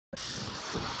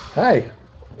Hi,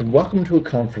 and welcome to a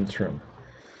conference room.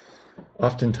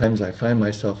 Oftentimes I find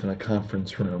myself in a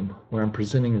conference room where I'm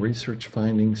presenting research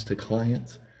findings to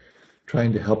clients,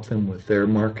 trying to help them with their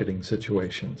marketing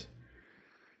situations.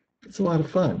 It's a lot of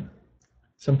fun.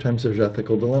 Sometimes there's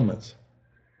ethical dilemmas.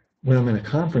 When I'm in a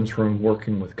conference room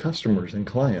working with customers and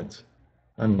clients,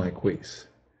 I'm Mike Weiss.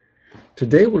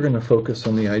 Today we're going to focus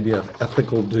on the idea of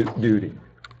ethical duty.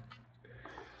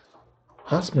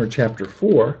 Hosmer chapter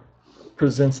 4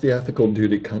 presents the ethical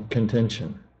duty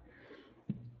contention.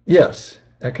 Yes,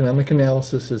 economic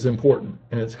analysis is important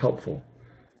and it's helpful.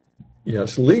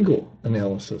 Yes, legal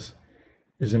analysis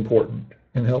is important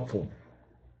and helpful.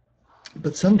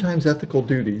 But sometimes ethical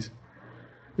duties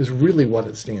is really what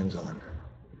it stands on.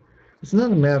 It's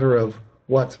not a matter of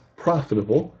what's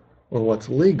profitable or what's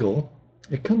legal.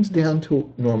 It comes down to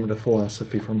normative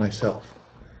philosophy for myself.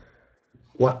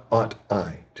 What ought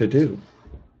I to do?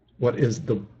 What is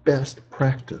the best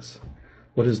practice?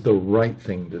 What is the right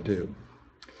thing to do?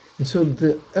 And so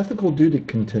the ethical duty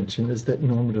contention is that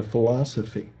normative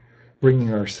philosophy,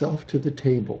 bringing ourselves to the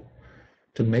table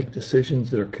to make decisions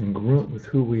that are congruent with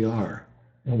who we are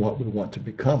and what we want to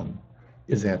become,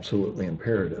 is absolutely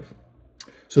imperative.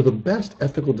 So the best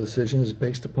ethical decision is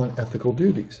based upon ethical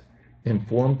duties,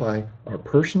 informed by our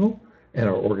personal and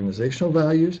our organizational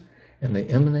values, and they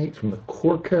emanate from the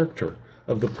core character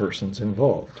of the persons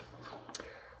involved.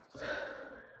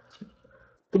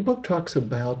 The book talks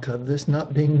about this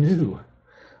not being new.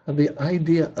 The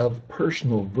idea of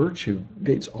personal virtue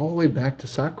dates all the way back to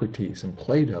Socrates and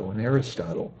Plato and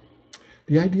Aristotle.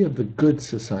 The idea of the good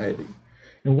society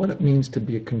and what it means to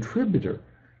be a contributor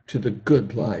to the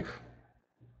good life.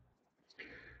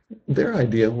 Their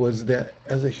idea was that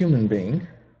as a human being,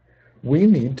 we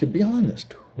need to be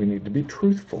honest, we need to be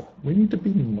truthful, we need to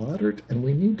be moderate, and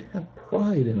we need to have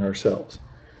pride in ourselves.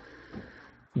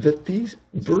 That these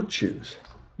virtues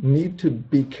need to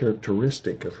be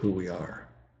characteristic of who we are,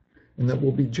 and that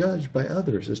we'll be judged by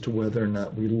others as to whether or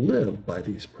not we live by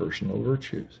these personal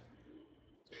virtues.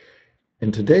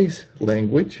 In today's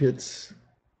language, it's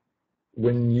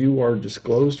when you are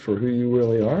disclosed for who you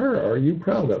really are you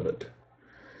proud of it?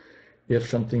 If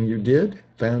something you did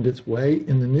found its way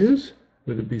in the news,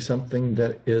 would it be something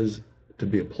that is to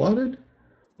be applauded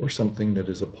or something that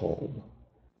is appalled?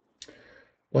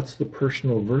 What's the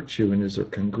personal virtue, and is there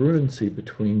congruency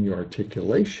between your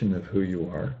articulation of who you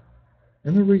are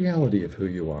and the reality of who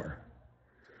you are?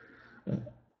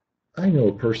 I know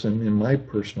a person in my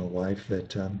personal life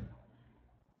that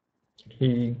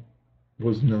he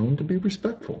was known to be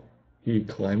respectful. He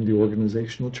climbed the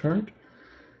organizational chart,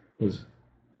 was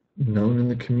known in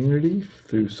the community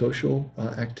through social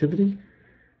activity,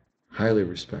 highly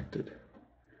respected.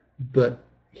 But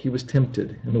he was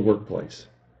tempted in the workplace.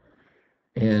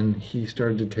 And he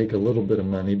started to take a little bit of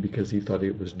money because he thought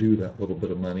it was due that little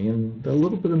bit of money. And that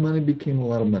little bit of money became a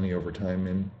lot of money over time.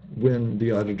 And when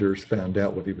the auditors found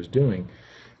out what he was doing,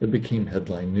 it became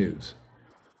headline news.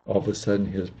 All of a sudden,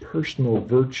 his personal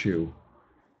virtue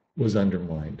was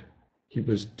undermined. He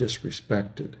was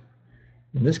disrespected.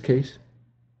 In this case,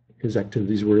 his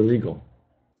activities were illegal.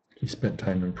 He spent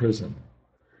time in prison.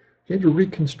 He had to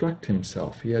reconstruct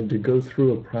himself. He had to go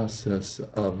through a process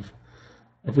of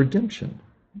redemption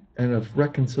and of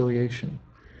reconciliation.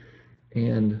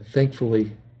 And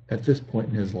thankfully, at this point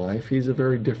in his life, he's a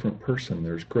very different person.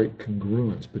 There's great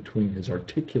congruence between his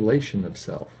articulation of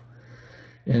self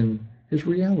and his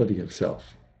reality of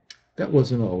self. That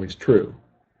wasn't always true.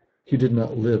 He did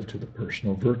not live to the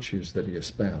personal virtues that he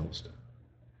espoused.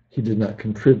 He did not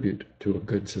contribute to a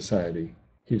good society.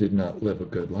 He did not live a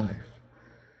good life.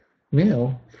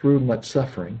 Now, through much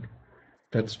suffering,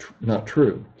 that's not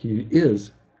true. He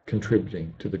is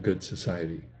contributing to the good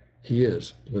society. He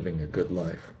is living a good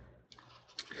life.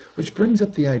 Which brings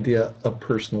up the idea of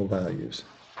personal values.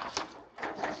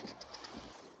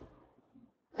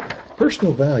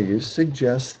 Personal values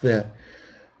suggest that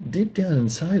deep down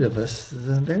inside of us,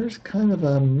 there's kind of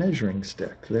a measuring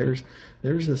stick. There's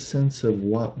a sense of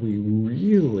what we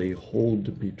really hold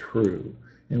to be true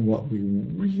and what we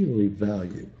really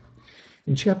value.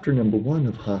 In chapter number 1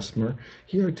 of Hosmer,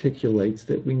 he articulates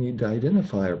that we need to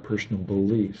identify our personal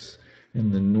beliefs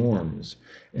and the norms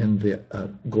and the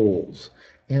goals,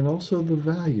 and also the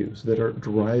values that are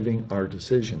driving our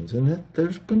decisions, and that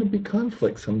there's going to be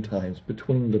conflict sometimes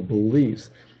between the beliefs,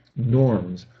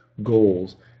 norms,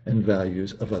 goals, and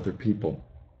values of other people.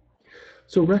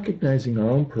 So recognizing our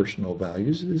own personal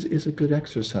values is a good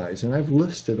exercise, and I've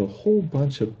listed a whole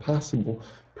bunch of possible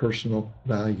personal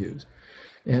values.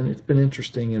 And it's been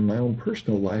interesting in my own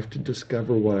personal life to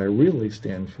discover what I really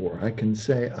stand for. I can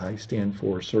say I stand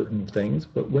for certain things,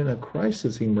 but when a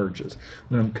crisis emerges,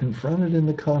 when I'm confronted in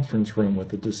the conference room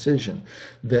with a decision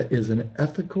that is an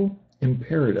ethical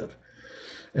imperative,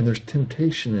 and there's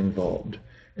temptation involved,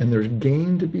 and there's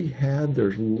gain to be had,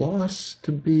 there's loss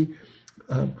to be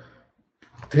um,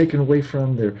 taken away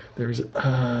from, there's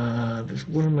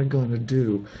what am I going to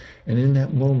do? And in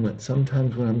that moment,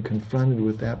 sometimes when I'm confronted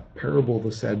with that parable of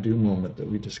the Sadhu moment that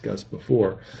we discussed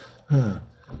before,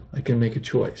 I can make a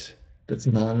choice that's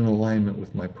not in alignment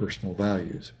with my personal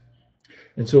values.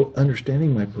 And so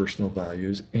understanding my personal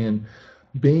values and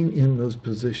being in those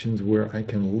positions where I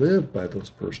can live by those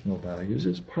personal values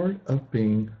is part of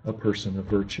being a person of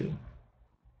virtue.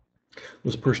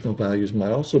 Those personal values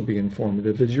might also be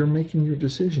informative as you're making your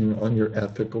decision on your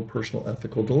personal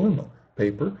ethical dilemma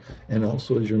paper, and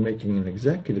also as you're making an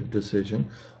executive decision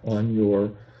on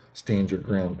your stand your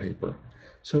ground paper.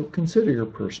 So consider your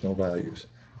personal values.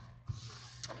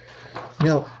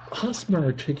 Now, Hosmer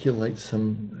articulates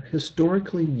some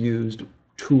historically used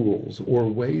tools or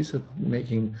ways of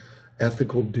making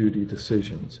ethical duty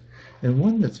decisions. And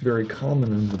one that's very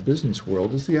common in the business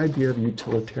world is the idea of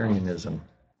utilitarianism.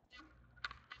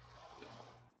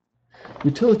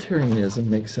 Utilitarianism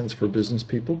makes sense for business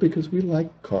people because we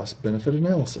like cost-benefit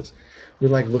analysis. We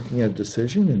like looking at a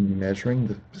decision and measuring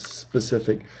the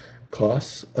specific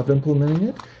costs of implementing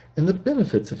it and the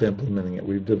benefits of implementing it.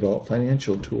 We've developed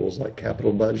financial tools like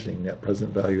capital budgeting, net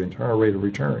present value, internal rate of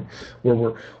return,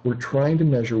 where we're trying to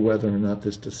measure whether or not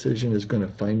this decision is going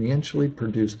to financially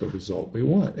produce the result we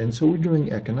want. And so we're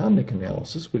doing economic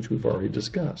analysis, which we've already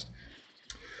discussed.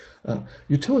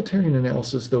 Utilitarian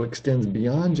analysis, though, extends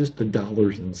beyond just the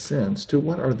dollars and cents to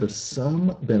what are the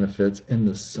sum benefits and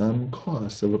the sum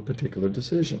costs of a particular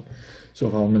decision. So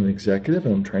if I'm an executive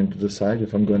and I'm trying to decide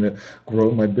if I'm going to grow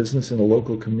my business in a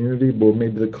local community where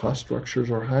maybe the cost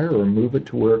structures are higher or move it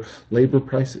to where labor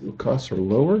costs are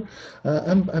lower,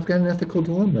 I've got an ethical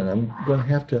dilemma. And I'm going to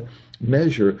have to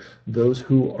measure those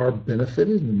who are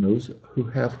benefited and those who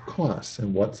have costs,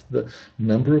 and what's the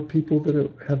number of people that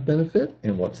have benefit,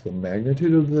 and what's the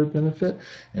magnitude of their benefit,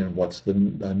 and what's the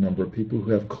number of people who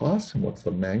have costs, and what's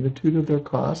the magnitude of their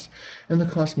costs. And the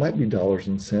cost might be dollars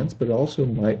and cents, but also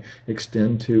might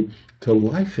extend to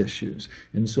life issues.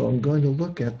 And so I'm going to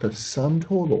look at the sum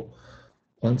total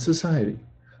on society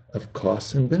of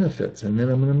costs and benefits, and then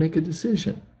I'm going to make a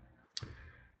decision.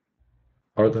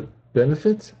 Are the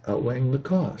benefits outweighing the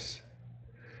costs?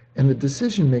 And the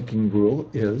decision-making rule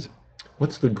is,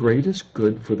 what's the greatest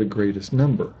good for the greatest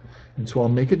number? And so I'll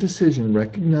make a decision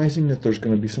recognizing that there's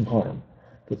going to be some harm,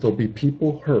 that there'll be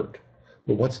people hurt,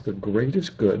 but what's the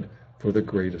greatest good for the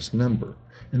greatest number?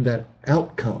 And that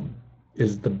outcome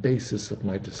is the basis of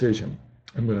my decision.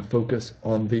 I'm going to focus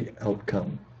on the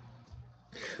outcome.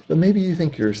 But maybe you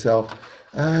think to yourself,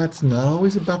 it's not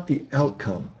always about the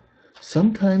outcome.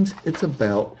 Sometimes it's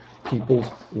about people's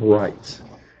rights.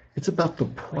 It's about the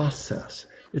process.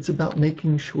 It's about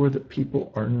making sure that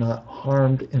people are not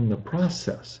harmed in the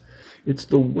process. It's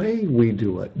the way we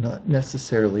do it, not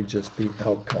necessarily just the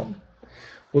outcome.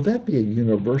 Will that be a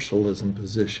universalism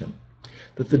position?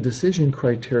 That the decision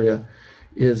criteria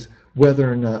is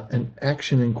whether or not an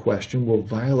action in question will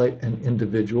violate an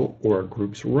individual or a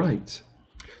group's rights.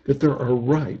 That there are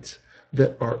rights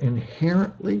that are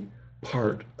inherently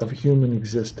part of human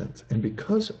existence. And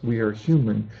because we are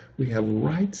human, we have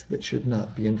rights that should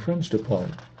not be infringed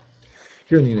upon.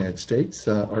 Here in the United States,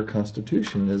 our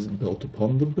Constitution is built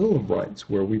upon the Bill of Rights,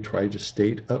 where we try to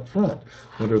state up front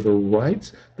what are the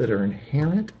rights that are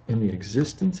inherent in the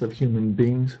existence of human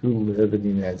beings who live in the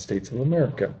United States of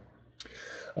America.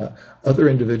 Other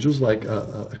individuals like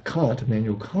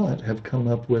Immanuel Kant, have come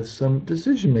up with some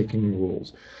decision-making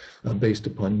rules based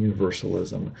upon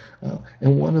universalism.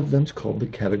 And one of them is called the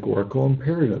categorical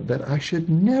imperative, that I should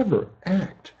never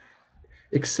act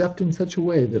except in such a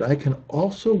way that I can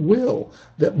also will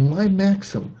that my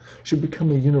maxim should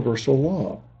become a universal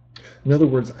law. In other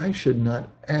words, I should not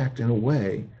act in a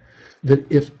way that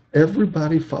if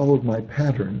everybody followed my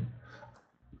pattern,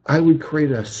 I would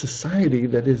create a society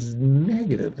that is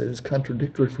negative, that is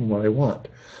contradictory from what I want.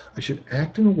 I should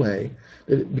act in a way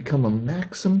that it become a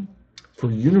maxim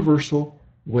for universal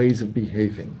ways of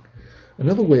behaving.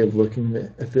 Another way of looking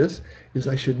at this is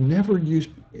I should never use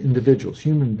individuals,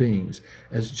 human beings,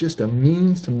 as just a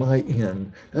means to my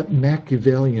end, that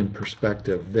Machiavellian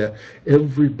perspective that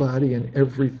everybody and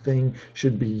everything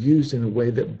should be used in a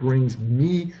way that brings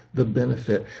me the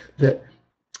benefit, that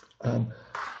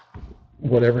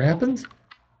whatever happens,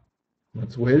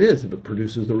 that's the way it is if it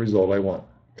produces the result I want.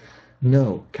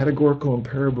 No, categorical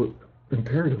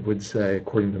imperative would say,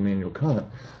 according to Immanuel Kant,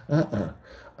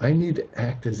 I need to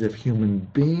act as if human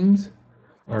beings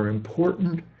are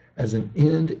important as an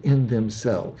end in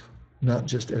themselves, not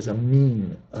just as a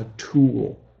mean, a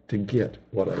tool to get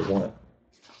what I want.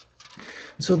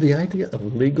 So the idea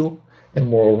of legal and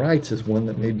moral rights is one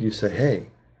that maybe you say, hey,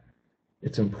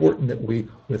 it's important that we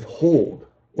withhold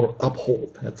or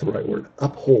uphold, that's the right word,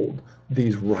 uphold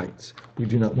these rights. We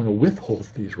do not want to withhold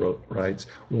these rights.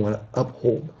 We want to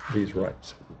uphold these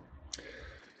rights.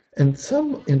 And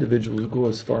some individuals go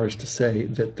as far as to say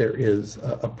that there is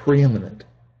a preeminent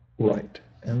right,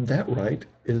 and that right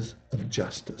is of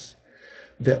justice.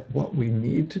 That what we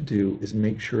need to do is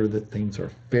make sure that things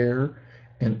are fair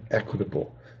and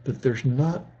equitable, that there's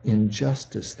not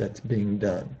injustice that's being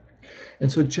done.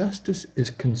 And so justice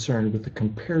is concerned with the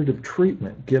comparative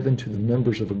treatment given to the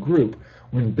members of a group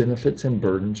when benefits and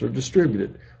burdens are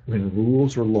distributed, when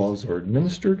rules or laws are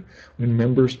administered, when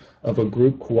members of a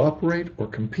group cooperate or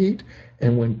compete,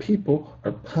 and when people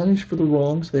are punished for the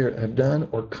wrongs they have done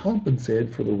or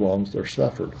compensated for the wrongs they're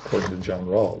suffered, according to John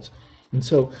Rawls. And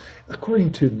so,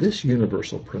 according to this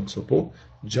universal principle,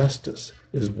 justice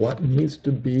is what needs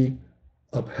to be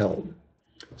upheld.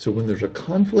 So when there's a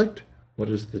conflict, what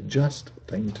is the just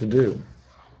thing to do?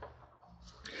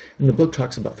 And the book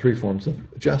talks about three forms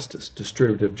of justice: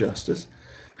 distributive justice,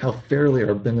 how fairly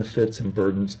are benefits and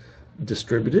burdens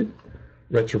distributed;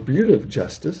 retributive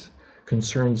justice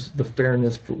concerns the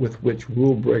fairness with which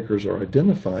rule breakers are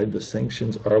identified, the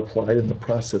sanctions are applied, and the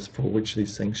process for which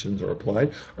these sanctions are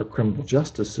applied. Our criminal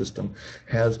justice system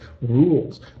has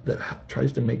rules that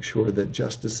tries to make sure that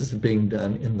justice is being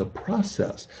done in the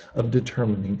process of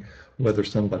determining whether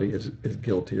somebody is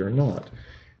guilty or not.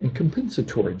 And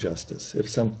compensatory justice, if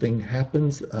something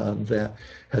happens that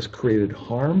has created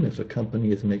harm, if a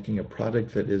company is making a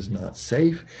product that is not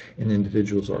safe and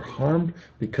individuals are harmed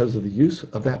because of the use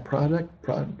of that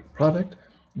product,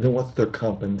 then what's their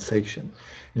compensation?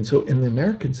 And so in the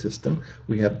American system,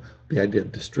 we have the idea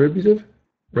of distributive,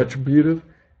 retributive,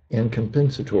 and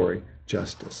compensatory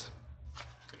justice.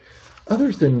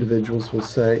 Others individuals will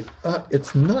say,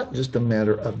 it's not just a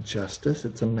matter of justice,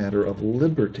 it's a matter of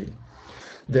liberty.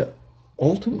 That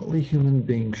ultimately human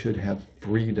beings should have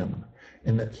freedom,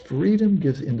 and that freedom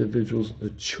gives individuals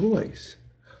the choice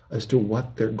as to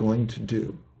what they're going to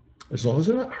do. As long as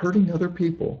they're not hurting other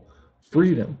people,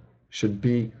 freedom should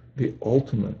be the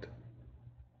ultimate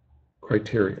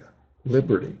criteria,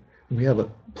 liberty. And we have a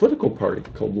political party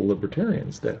called the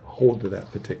Libertarians that hold to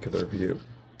that particular view.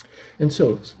 And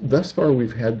so thus far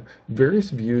we've had various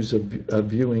views of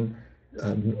viewing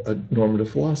a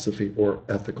normative philosophy or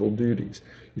ethical duties: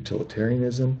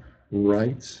 utilitarianism,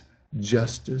 rights,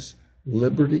 justice,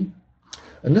 liberty.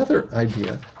 Another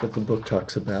idea that the book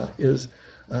talks about is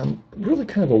really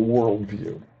kind of a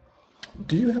worldview.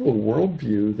 Do you have a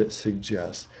worldview that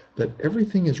suggests that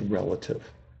everything is relative?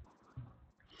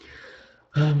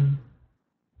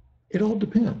 It all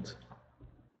depends.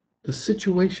 The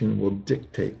situation will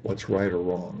dictate what's right or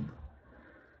wrong.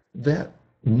 That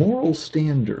moral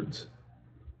standards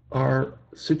are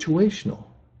situational.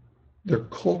 They're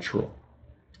cultural.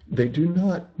 They do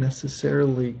not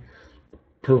necessarily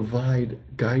provide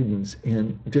guidance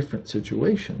in different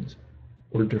situations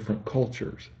or different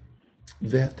cultures.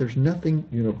 That there's nothing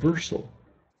universal,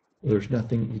 or there's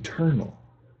nothing eternal,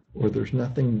 or there's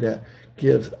nothing that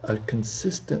gives a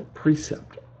consistent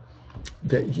precept.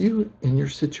 That you, in your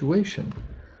situation,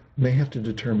 may have to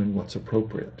determine what's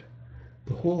appropriate.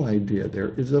 The whole idea there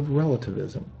is of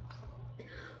relativism.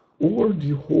 Or do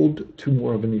you hold to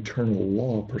more of an eternal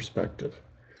law perspective?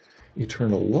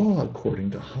 Eternal law,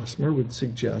 according to Hosmer, would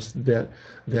suggest that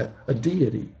a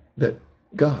deity, that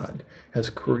God, has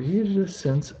created a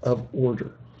sense of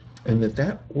order, and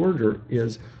that order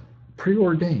is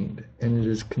preordained and it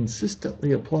is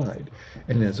consistently applied.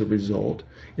 And as a result,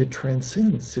 it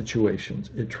transcends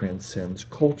situations, it transcends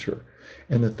culture,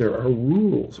 and that there are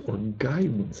rules or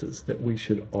guidances that we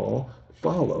should all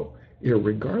follow,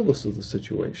 irregardless of the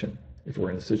situation. If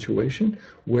we're in a situation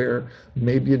where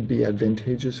maybe it'd be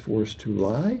advantageous for us to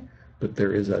lie, but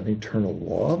there is an eternal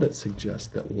law that suggests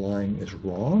that lying is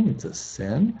wrong, it's a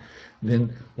sin,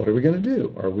 then what are we going to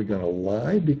do? Are we going to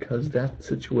lie because that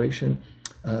situation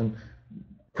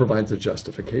provides a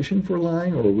justification for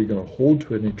lying, or are we going to hold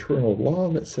to an eternal law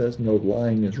that says no,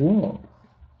 lying is wrong,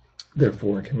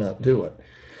 therefore I cannot do it?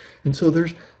 And so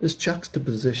there's this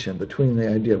juxtaposition between the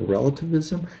idea of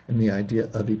relativism and the idea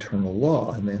of eternal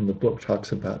law. And then the book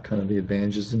talks about kind of the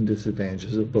advantages and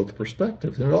disadvantages of both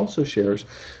perspectives. And it also shares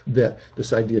that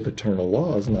this idea of eternal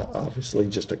law is not obviously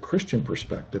just a Christian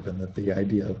perspective, and that the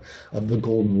idea of the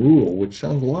golden rule, which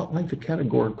sounds a lot like the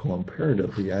categorical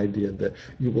imperative, the idea that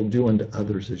you will do unto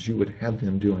others as you would have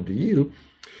them do unto you,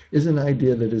 is an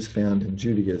idea that is found in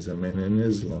Judaism and in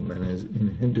Islam and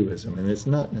in Hinduism. And it's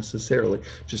not necessarily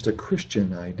just a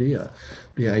Christian idea,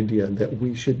 the idea that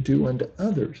we should do unto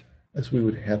others as we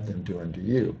would have them do unto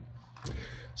you.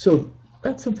 So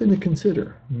that's something to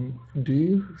consider. Do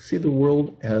you see the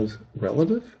world as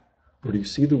relative, or do you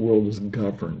see the world as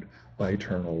governed by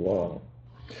eternal law?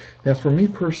 Now, for me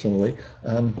personally,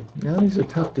 these are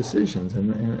tough decisions,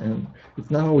 and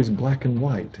it's not always black and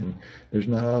white. And there's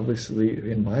not obviously,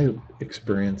 in my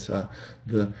experience,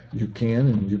 the you can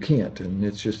and you can't, and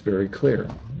it's just very clear.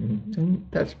 And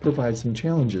that provides some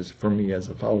challenges for me as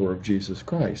a follower of Jesus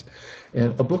Christ.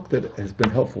 And a book that has been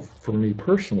helpful for me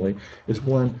personally is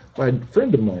one by a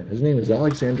friend of mine. His name is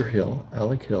Alexander Hill.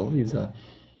 Alec Hill.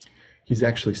 He's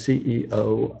actually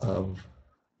CEO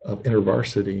of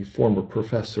InterVarsity, former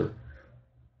professor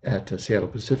at Seattle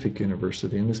Pacific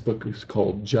University, and this book is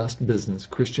called Just Business,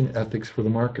 Christian Ethics for the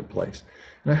Marketplace.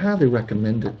 And I highly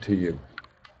recommend it to you.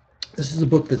 This is a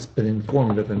book that's been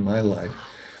informative in my life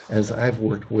as I've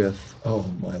worked with,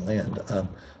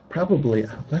 probably,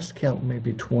 let's count,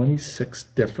 maybe 26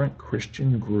 different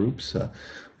Christian groups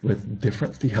with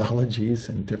different theologies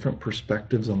and different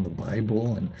perspectives on the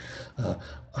Bible, and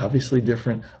obviously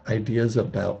different ideas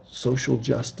about social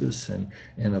justice and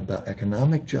about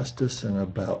economic justice and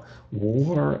about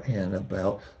war and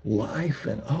about life.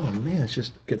 And oh man, it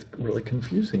just gets really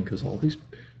confusing because all these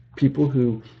people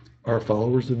who are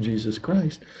followers of Jesus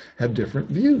Christ have different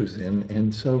views.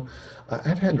 And so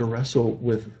I've had to wrestle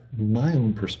with my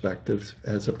own perspectives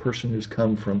as a person who's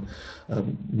come from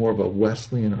more of a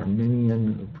Wesleyan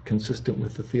Arminian, consistent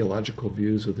with the theological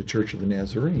views of the Church of the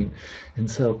Nazarene.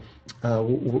 And so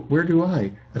where do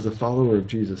I, as a follower of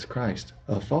Jesus Christ,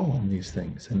 fall on these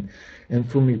things? And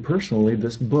for me personally,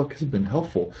 this book has been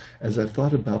helpful as I've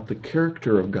thought about the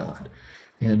character of God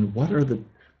and what are the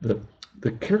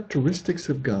characteristics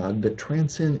of God that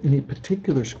transcend any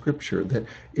particular scripture, that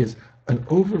is an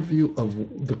overview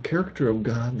of the character of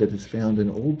God that is found in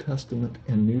Old Testament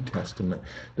and New Testament,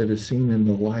 that is seen in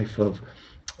the life of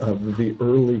the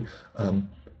early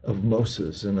of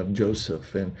Moses and of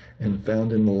Joseph, and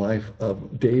found in the life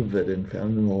of David, and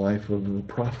found in the life of the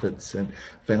prophets, and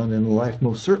found in the life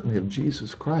most certainly of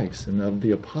Jesus Christ and of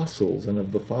the apostles and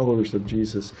of the followers of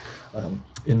Jesus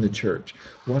in the church.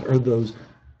 What are those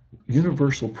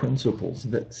universal principles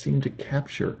that seem to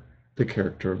capture the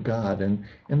character of God? And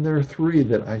there are three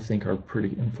that I think are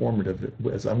pretty informative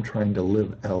as I'm trying to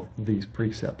live out these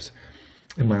precepts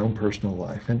in my own personal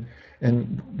life.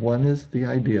 And one is the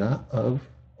idea of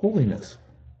holiness,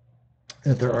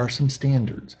 that there are some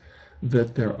standards,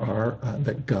 that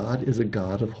that God is a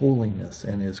God of holiness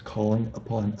and is calling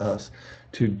upon us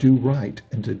to do right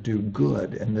and to do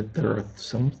good, and that there are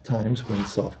some times when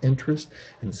self-interest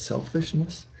and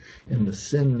selfishness and the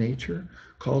sin nature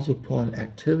calls upon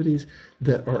activities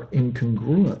that are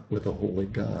incongruent with a holy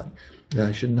God. That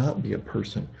I should not be a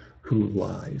person who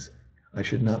lies. I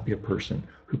should not be a person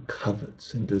who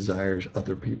covets and desires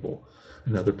other people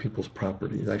and other people's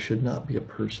properties. I should not be a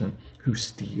person who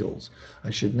steals.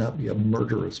 I should not be a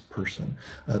murderous person.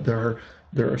 There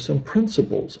are some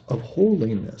principles of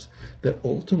holiness that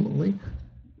ultimately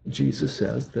Jesus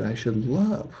says that I should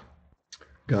love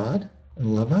God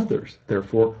and love others.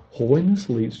 Therefore, holiness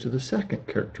leads to the second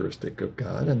characteristic of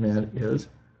God, and that is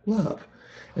love.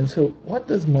 And so what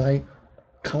does my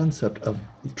concept of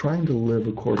trying to live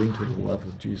according to the love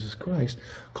of Jesus Christ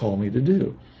call me to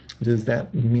do? Does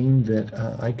that mean that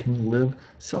I can live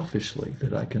selfishly,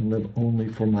 that I can live only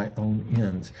for my own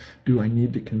ends? Do I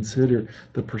need to consider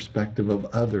the perspective of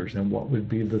others and what would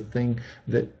be the thing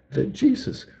that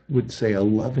Jesus would say a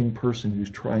loving person who's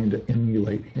trying to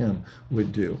emulate him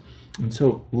would do? And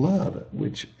so love,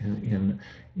 which in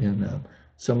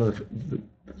some of the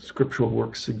scriptural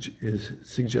works is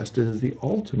suggested as the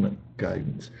ultimate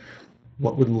guidance.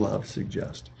 What would love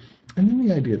suggest? And then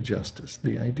the idea of justice,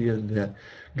 the idea that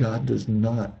God does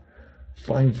not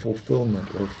find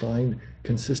fulfillment or find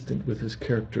consistent with his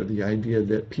character, the idea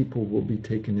that people will be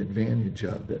taken advantage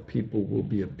of, that people will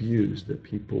be abused, that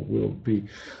people will be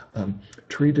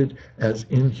treated as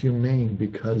inhumane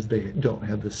because they don't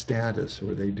have the status,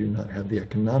 or they do not have the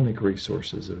economic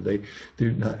resources, or they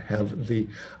do not have the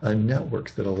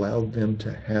networks that allow them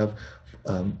to have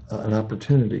an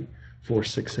opportunity for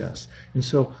success. And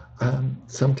so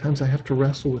sometimes I have to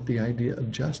wrestle with the idea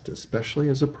of justice, especially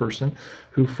as a person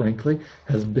who, frankly,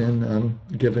 has been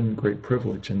given great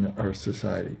privilege in our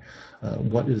society.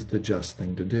 What is the just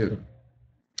thing to do?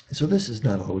 So this is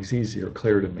not always easy or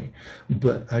clear to me,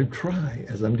 but I try,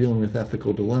 as I'm dealing with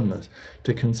ethical dilemmas,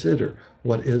 to consider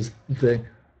what is the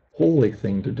holy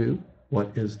thing to do,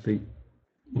 what is the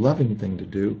loving thing to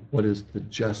do, what is the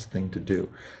just thing to do.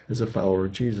 As a follower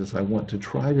of Jesus, I want to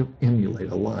try to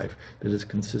emulate a life that is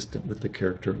consistent with the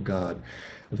character of God,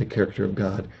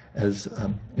 as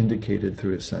indicated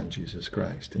through his son, Jesus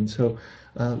Christ. And so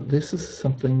this is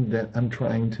something that I'm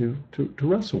trying to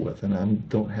wrestle with, and I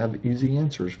don't have easy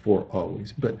answers for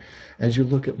always. But as you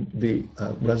look at the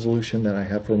resolution that I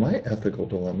have for my ethical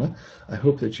dilemma, I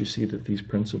hope that you see that these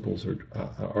principles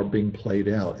are being played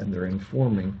out, and they're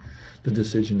informing the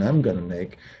decision I'm going to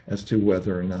make as to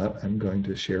whether or not I'm going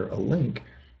to share a link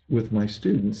with my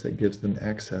students that gives them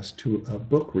access to a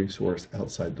book resource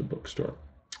outside the bookstore.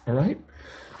 All right?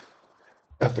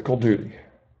 Ethical duty,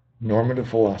 normative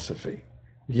philosophy.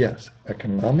 Yes,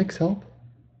 economics help.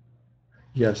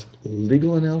 Yes,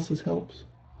 legal analysis helps.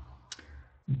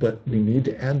 But we need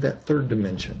to add that third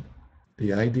dimension,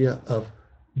 the idea of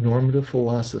normative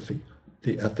philosophy,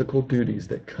 the ethical duties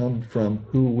that come from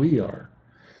who we are,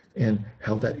 and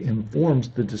how that informs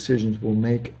the decisions we'll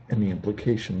make and the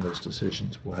implication those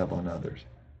decisions will have on others.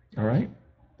 All right?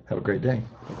 Have a great day.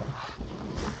 Bye-bye.